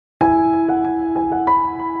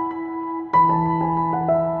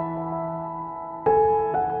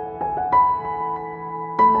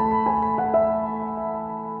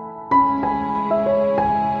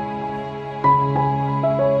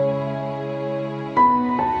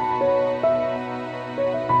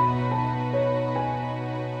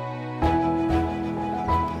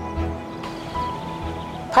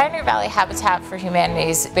Pioneer Valley Habitat for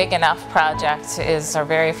Humanity's Big Enough project is our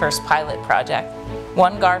very first pilot project.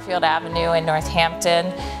 1 Garfield Avenue in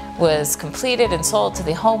Northampton was completed and sold to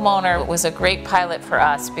the homeowner. It was a great pilot for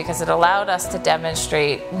us because it allowed us to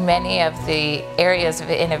demonstrate many of the areas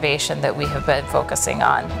of innovation that we have been focusing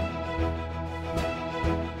on.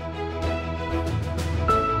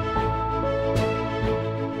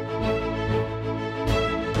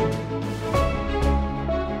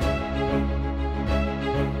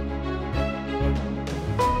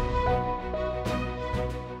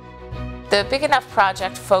 The Big Enough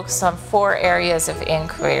project focused on 4 areas of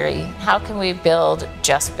inquiry. How can we build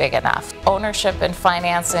just big enough? Ownership and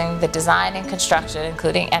financing, the design and construction,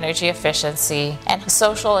 including energy efficiency, and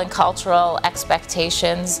social and cultural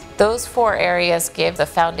expectations. Those 4 areas give the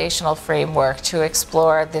foundational framework to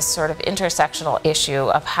explore this sort of intersectional issue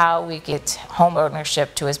of how we get home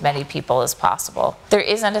ownership to as many people as possible. There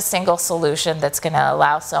isn't a single solution that's going to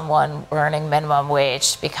allow someone earning minimum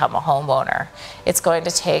wage to become a homeowner. It's going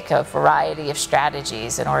to take a variety of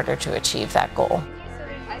strategies in order to achieve that goal.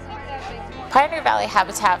 Pioneer Valley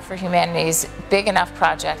Habitat for Humanity's Big Enough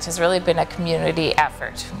project has really been a community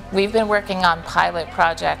effort. We've been working on pilot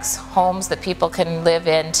projects, homes that people can live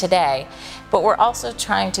in today, but we're also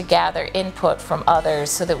trying to gather input from others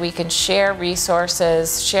so that we can share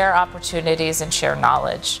resources, share opportunities, and share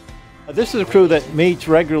knowledge. This is a crew that meets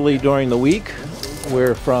regularly during the week.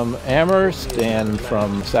 We're from Amherst and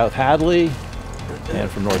from South Hadley and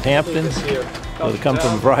from Northampton. They come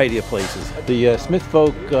from a variety of places. The Smith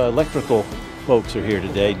Folk electrical folks are here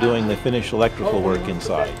today doing the finished electrical work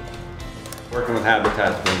inside. Working with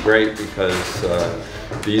Habitat has been great because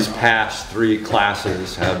these past 3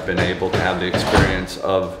 classes have been able to have the experience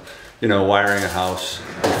of wiring a house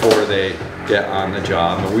before they get on the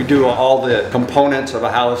job. And we do all the components of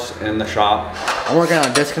a house in the shop. I'm working on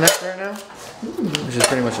a disconnect right now, which is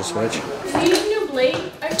pretty much a switch.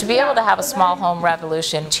 To be able to have a small home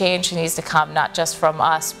revolution, change needs to come not just from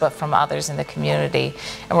us, but from others in the community.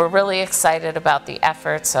 And we're really excited about the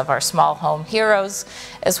efforts of our small home heroes,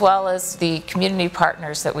 as well as the community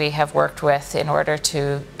partners that we have worked with in order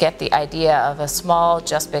to get the idea of a small,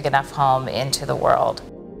 just big enough home into the world.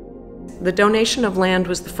 The donation of land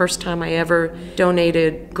was the first time I ever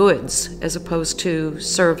donated goods as opposed to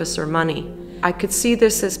service or money. I could see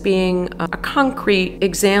this as being a concrete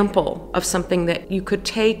example of something that you could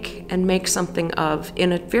take and make something of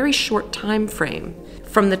in a very short time frame.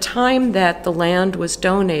 From the time that the land was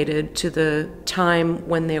donated to the time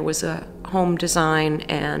when there was a home design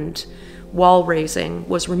and wall raising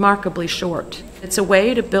was remarkably short. It's a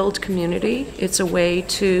way to build community. It's a way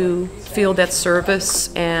to feel that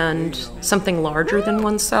service and something larger than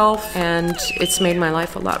oneself, and it's made my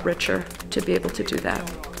life a lot richer to be able to do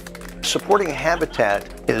that. Supporting Habitat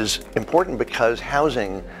is important because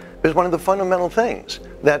housing is one of the fundamental things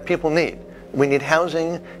that people need. We need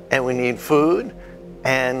housing, and we need food,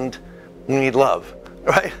 and we need love,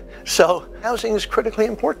 right? So housing is critically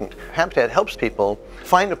important. Habitat helps people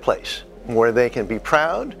find a place where they can be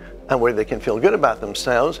proud and where they can feel good about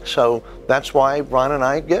themselves. So that's why Ron and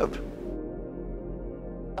I give.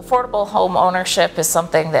 Affordable home ownership is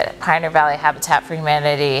something that Pioneer Valley Habitat for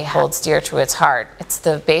Humanity holds dear to its heart. It's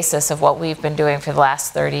the basis of what we've been doing for the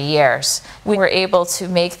last 30 years. We were able to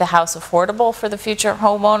make the house affordable for the future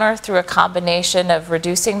homeowner through a combination of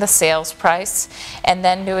reducing the sales price and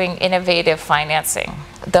then doing innovative financing.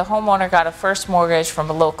 The homeowner got a first mortgage from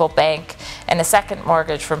a local bank and a second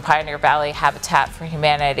mortgage from Pioneer Valley Habitat for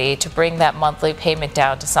Humanity to bring that monthly payment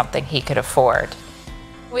down to something he could afford.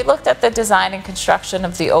 We looked at the design and construction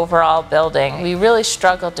of the overall building. We really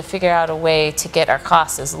struggled to figure out a way to get our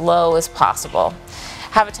costs as low as possible.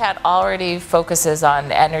 Habitat already focuses on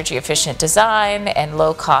energy efficient design and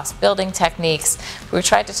low-cost building techniques. We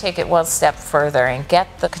tried to take it one step further and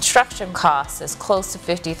get the construction costs as close to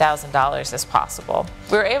 $50,000 as possible.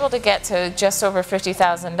 We were able to get to just over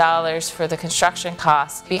 $50,000 for the construction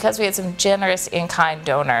costs because we had some generous in-kind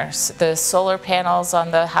donors. The solar panels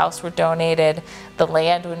on the house were donated, the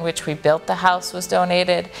land in which we built the house was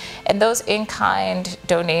donated, and those in-kind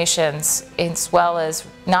donations, as well as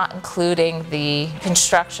not including the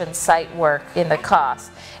construction site work in the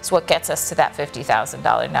cost, is what gets us to that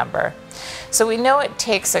 $50,000 number. So we know it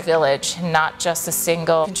takes a village, not just a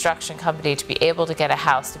single construction company, to be able to get a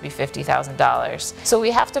house to be $50,000. So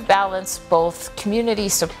we have to balance both community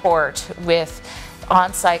support with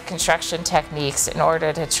on-site construction techniques in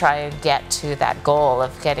order to try and get to that goal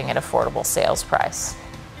of getting an affordable sales price.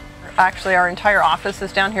 Actually, our entire office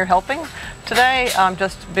is down here helping today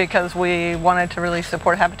just because we wanted to really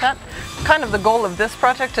support Habitat. Kind of the goal of this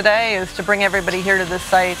project today is to bring everybody here to this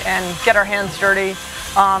site and get our hands dirty,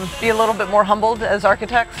 be a little bit more humbled as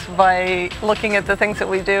architects by looking at the things that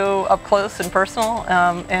we do up close and personal,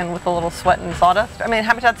 and with a little sweat and sawdust. I mean,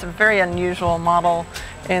 Habitat's a very unusual model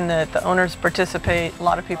in that the owners participate, a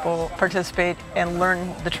lot of people participate and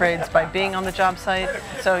learn the trades by being on the job site.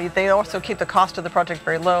 So they also keep the cost of the project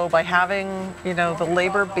very low by having, you know, the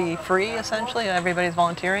labor be free essentially, everybody's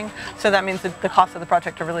volunteering. So that means that the cost of the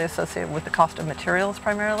project are really associated with the cost of materials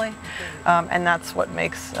primarily, and that's what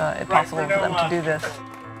makes it possible for them to do this.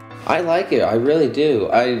 I like it, I really do.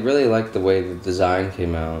 I really like the way the design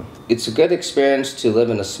came out. It's a good experience to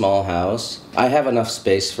live in a small house. I have enough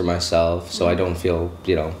space for myself, so I don't feel,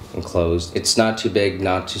 you know, enclosed. It's not too big,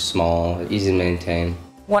 not too small, easy to maintain.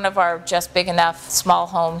 One of our Just Big Enough Small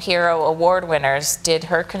Home Hero Award winners did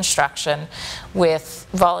her construction with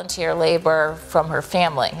volunteer labor from her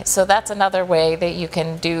family. So that's another way that you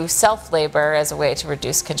can do self-labor as a way to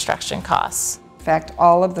reduce construction costs. In fact,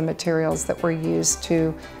 all of the materials that were used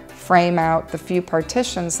to frame out the few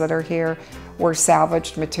partitions that are here were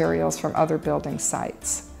salvaged materials from other building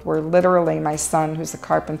sites. Where literally my son, who's a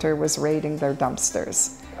carpenter, was raiding their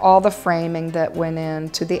dumpsters. All the framing that went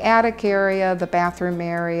into the attic area, the bathroom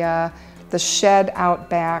area, the shed out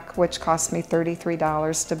back, which cost me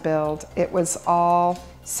 $33 to build, it was all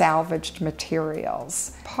salvaged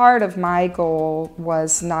materials. Part of my goal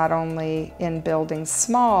was not only in building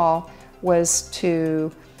small, was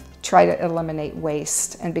to try to eliminate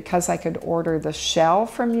waste. And because I could order the shell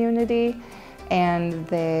from Unity and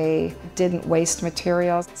they didn't waste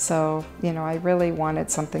materials, so, you know, I really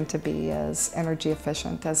wanted something to be as energy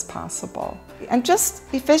efficient as possible. And just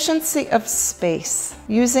efficiency of space,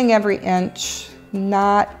 using every inch,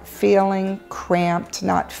 not feeling cramped,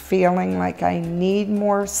 not feeling like I need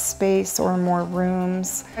more space or more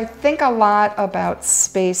rooms. I think a lot about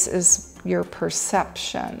space is your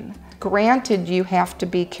perception. Granted, you have to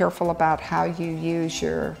be careful about how you use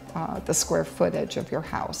the square footage of your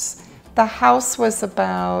house. The house was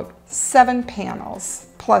about 7 panels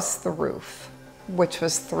plus the roof, which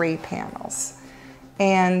was 3 panels.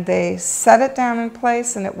 And they set it down in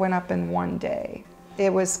place and it went up in one day.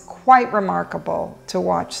 It was quite remarkable to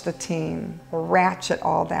watch the team ratchet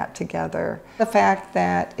all that together. The fact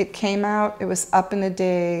that it came out, it was up in a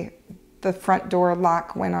day, the front door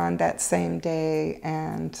lock went on that same day,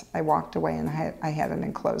 and I walked away and I had an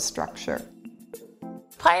enclosed structure.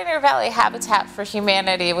 Pioneer Valley Habitat for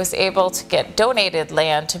Humanity was able to get donated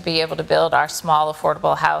land to be able to build our small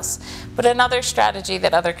affordable house. But another strategy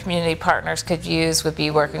that other community partners could use would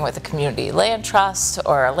be working with a community land trust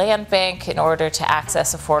or a land bank in order to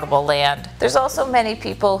access affordable land. There's also many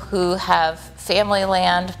people who have family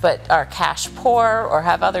land but are cash poor or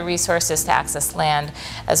have other resources to access land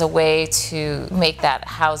as a way to make that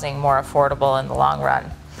housing more affordable in the long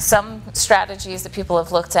run. Some strategies that people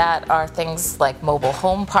have looked at are things like mobile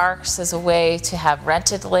home parks as a way to have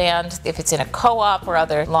rented land. If it's in a co-op or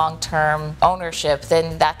other long-term ownership,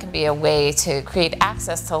 then that can be a way to create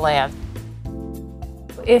access to land.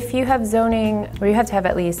 If you have zoning where you have to have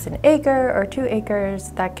at least 1 acre or 2 acres,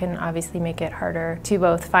 that can obviously make it harder to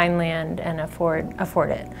both find land and afford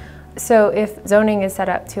it. So if zoning is set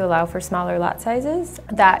up to allow for smaller lot sizes,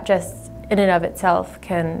 that just in and of itself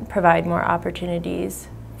can provide more opportunities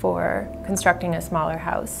for constructing a smaller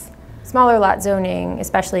house. Smaller lot zoning,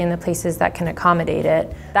 especially in the places that can accommodate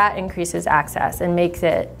it, that increases access and makes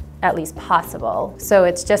it at least possible. So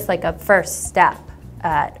it's just like a first step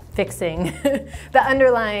at fixing the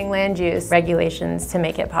underlying land use regulations to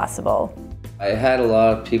make it possible. I had a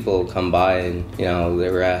lot of people come by and, you know,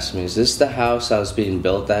 they were asking me, is this the house that was being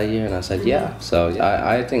built that year? And I said, yeah. So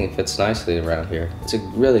I think it fits nicely around here. It's a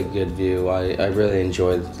really good view. I really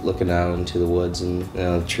enjoyed looking out into the woods and, you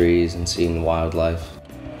know, the trees and seeing the wildlife.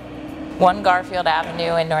 1 Garfield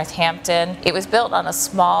Avenue in Northampton. It was built on a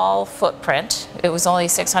small footprint. It was only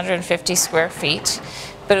 650 square feet,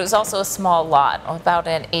 but it was also a small lot, about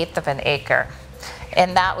 1/8 of an acre.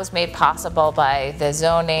 And that was made possible by the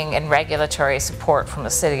zoning and regulatory support from the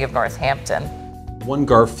city of Northampton. 1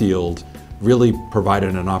 Garfield really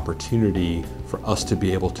provided an opportunity for us to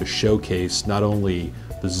be able to showcase not only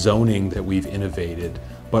the zoning that we've innovated,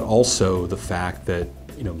 but also the fact that,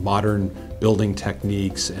 you know, modern building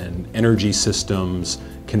techniques and energy systems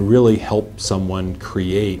can really help someone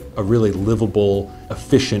create a really livable,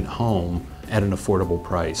 efficient home at an affordable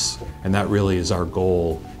price. And that really is our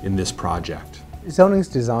goal in this project. Zoning is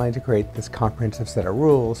designed to create this comprehensive set of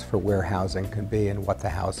rules for where housing can be and what the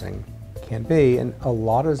housing can be. And a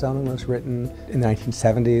lot of zoning was written in the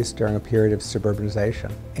 1970s during a period of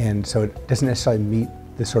suburbanization. And so it doesn't necessarily meet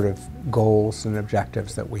the sort of goals and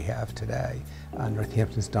objectives that we have today.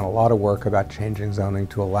 Northampton's done a lot of work about changing zoning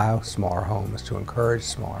to allow smaller homes, to encourage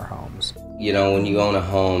smaller homes. You know, when you own a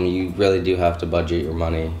home, you really do have to budget your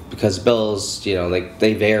money because bills, you know, like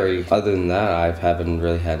they vary. Other than that, I haven't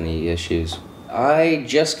really had any issues. I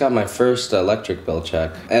just got my first electric bill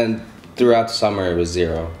check, and throughout the summer it was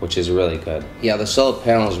 0, which is really good. Yeah, the solar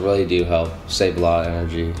panels really do help save a lot of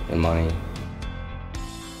energy and money.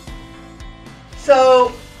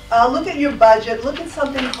 So look at your budget, look at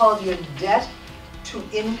something called your debt to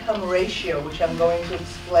income ratio, which I'm going to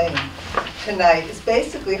explain tonight. It's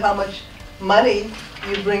basically how much money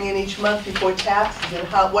you bring in each month before taxes and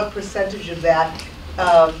what percentage of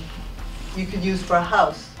that you could use for a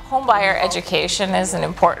house. Homebuyer education is an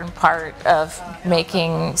important part of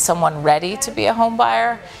making someone ready to be a home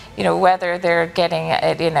buyer. You know, whether they're getting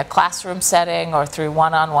it in a classroom setting or through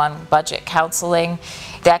one-on-one budget counseling,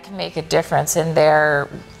 that can make a difference in their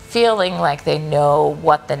feeling like they know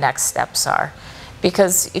what the next steps are.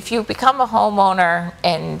 Because if you become a homeowner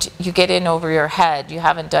and you get in over your head, you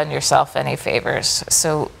haven't done yourself any favors.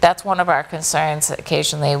 So that's one of our concerns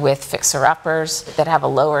occasionally with fixer-uppers that have a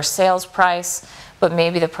lower sales price, but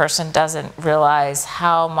maybe the person doesn't realize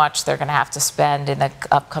how much they're going to have to spend in the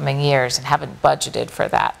upcoming years and haven't budgeted for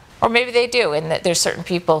that. Or maybe they do, and that there's certain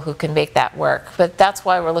people who can make that work. But that's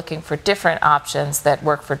why we're looking for different options that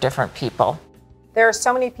work for different people. There are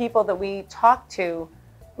so many people that we talk to.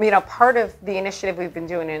 You know, part of the initiative we've been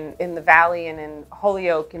doing in the Valley and in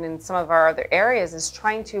Holyoke and in some of our other areas is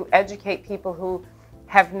trying to educate people who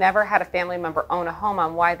have never had a family member own a home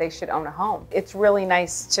on why they should own a home. It's really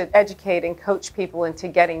nice to educate and coach people into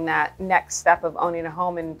getting that next step of owning a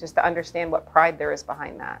home and just to understand what pride there is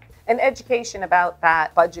behind that. And education about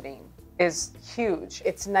that budgeting is huge.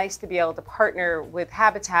 It's nice to be able to partner with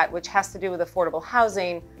Habitat, which has to do with affordable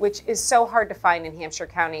housing, which is so hard to find in Hampshire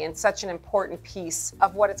County and such an important piece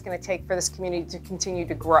of what it's going to take for this community to continue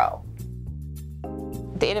to grow.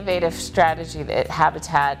 The innovative strategy that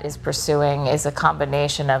Habitat is pursuing is a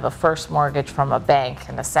combination of a first mortgage from a bank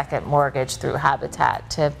and a second mortgage through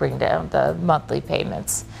Habitat to bring down the monthly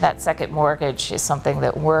payments. That second mortgage is something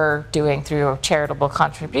that we're doing through charitable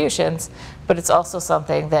contributions, but it's also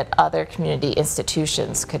something that other community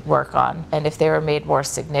institutions could work on. And if they were made more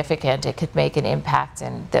significant, it could make an impact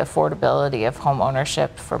in the affordability of home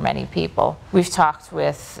ownership for many people. We've talked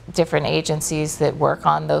with different agencies that work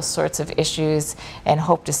on those sorts of issues and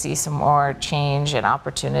hope to see some more change and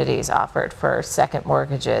opportunities offered for second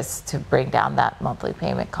mortgages to bring down that monthly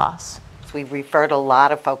payment costs. We've referred a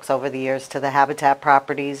lot of folks over the years to the Habitat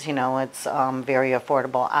properties. You know, it's a very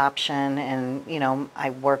affordable option, and you know,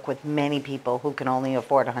 I work with many people who can only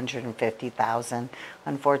afford $150,000.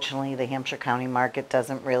 Unfortunately, the Hampshire County market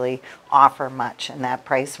doesn't really offer much in that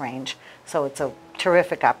price range, so it's a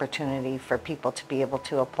terrific opportunity for people to be able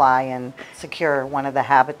to apply and secure one of the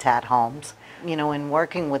Habitat homes. You know, in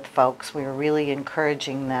working with folks, we're really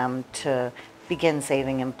encouraging them to begin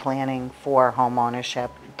saving and planning for home ownership.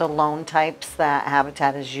 The loan types that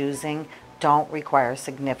Habitat is using don't require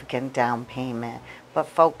significant down payment, but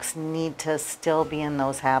folks need to still be in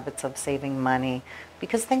those habits of saving money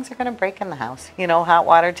because things are going to break in the house. You know, hot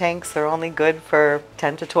water tanks, they're only good for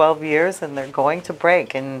 10 to 12 years and they're going to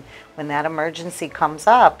break. And when that emergency comes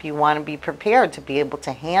up, you want to be prepared to be able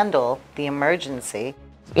to handle the emergency.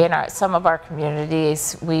 In some of our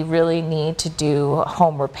communities, we really need to do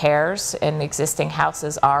home repairs, and existing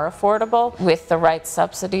houses are affordable with the right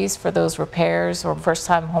subsidies for those repairs or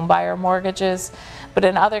first-time homebuyer mortgages. But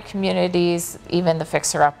in other communities, even the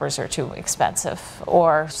fixer-uppers are too expensive,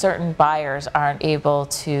 or certain buyers aren't able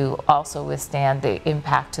to also withstand the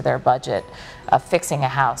impact to their budget of fixing a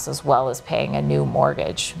house as well as paying a new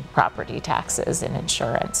mortgage, property taxes, and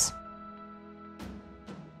insurance.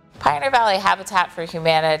 Pioneer Valley Habitat for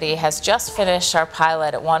Humanity has just finished our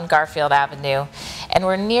pilot at 1 Garfield Avenue, and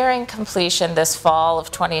we're nearing completion this fall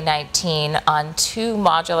of 2019 on 2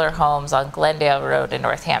 modular homes on Glendale Road in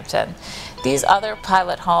Northampton. These other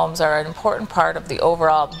pilot homes are an important part of the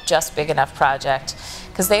overall Just Big Enough project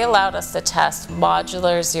because they allowed us to test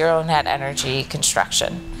modular zero net energy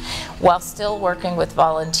construction while still working with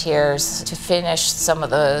volunteers to finish some of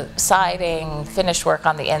the siding, finish work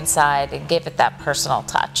on the inside, and give it that personal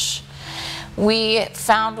touch. We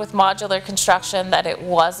found with modular construction that it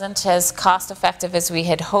wasn't as cost effective as we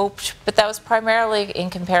had hoped, but that was primarily in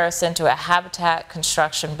comparison to a Habitat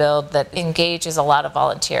construction build that engages a lot of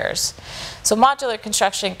volunteers. So modular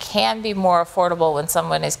construction can be more affordable when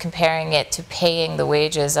someone is comparing it to paying the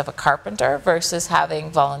wages of a carpenter versus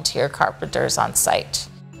having volunteer carpenters on site.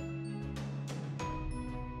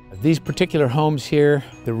 These particular homes here,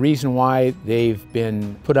 the reason why they've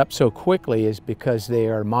been put up so quickly is because they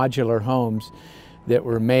are modular homes that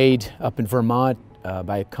were made up in Vermont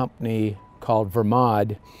by a company called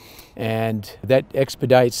Vermod, and that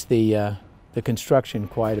expedites the construction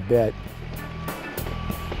quite a bit.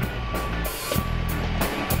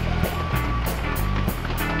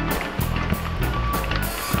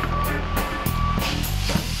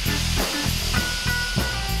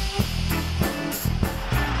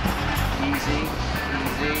 Easy,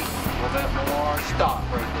 a little bit more. Stop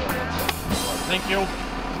right there. Thank you.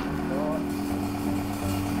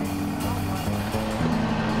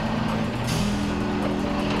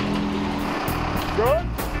 Good?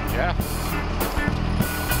 Yeah.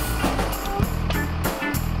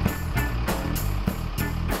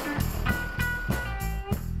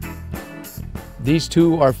 These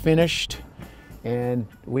two are finished, and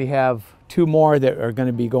we have two more that are going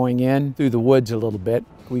to be going in through the woods a little bit.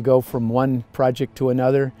 We go from one project to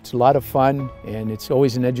another. It's a lot of fun, and it's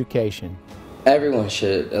always an education. Everyone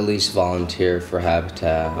should at least volunteer for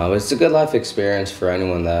Habitat. It's a good life experience for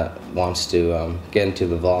anyone that wants to get into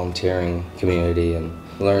the volunteering community and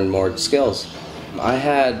learn more skills. I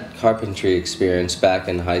had carpentry experience back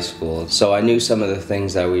in high school, so I knew some of the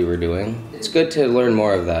things that we were doing. It's good to learn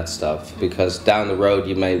more of that stuff because down the road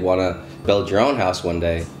you might want to build your own house one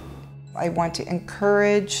day. I want to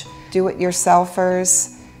encourage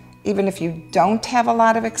do-it-yourselfers. Even if you don't have a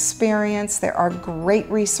lot of experience, there are great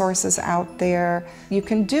resources out there. You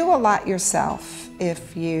can do a lot yourself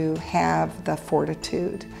if you have the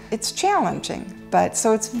fortitude. It's challenging, but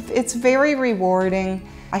so it's very rewarding.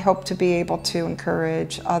 I hope to be able to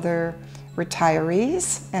encourage other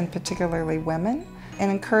retirees, and particularly women,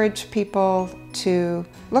 and encourage people to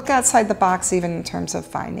look outside the box even in terms of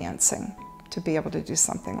financing to be able to do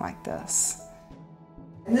something like this.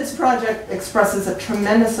 And this project expresses a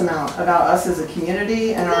tremendous amount about us as a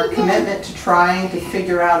community and our commitment to trying to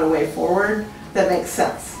figure out a way forward that makes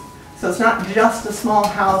sense. So it's not just a small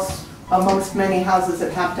house amongst many houses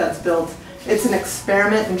that Habitat's built. It's an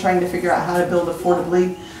experiment in trying to figure out how to build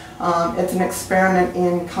affordably. It's an experiment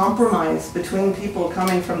in compromise between people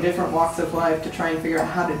coming from different walks of life to try and figure out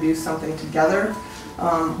how to do something together.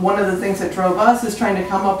 One of the things that drove us is trying to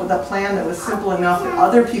come up with a plan that was simple enough that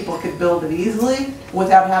other people could build it easily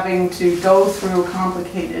without having to go through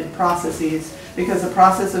complicated processes, because the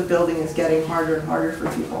process of building is getting harder and harder for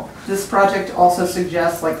people. This project also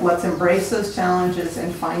suggests, like, let's embrace those challenges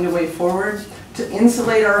and find a way forward to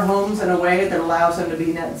insulate our homes in a way that allows them to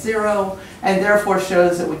be net zero and therefore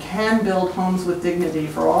shows that we can build homes with dignity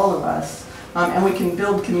for all of us, and we can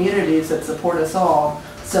build communities that support us all.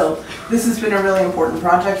 So this has been a really important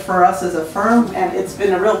project for us as a firm, and it's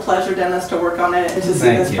been a real pleasure, Dennis, to work on it and to see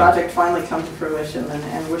this project finally come to fruition,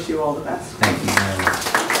 and wish you all the best. Thank you very much.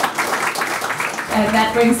 And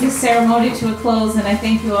that brings this ceremony to a close, and I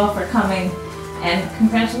thank you all for coming, and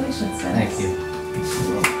congratulations, Dennis.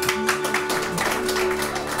 Thank you.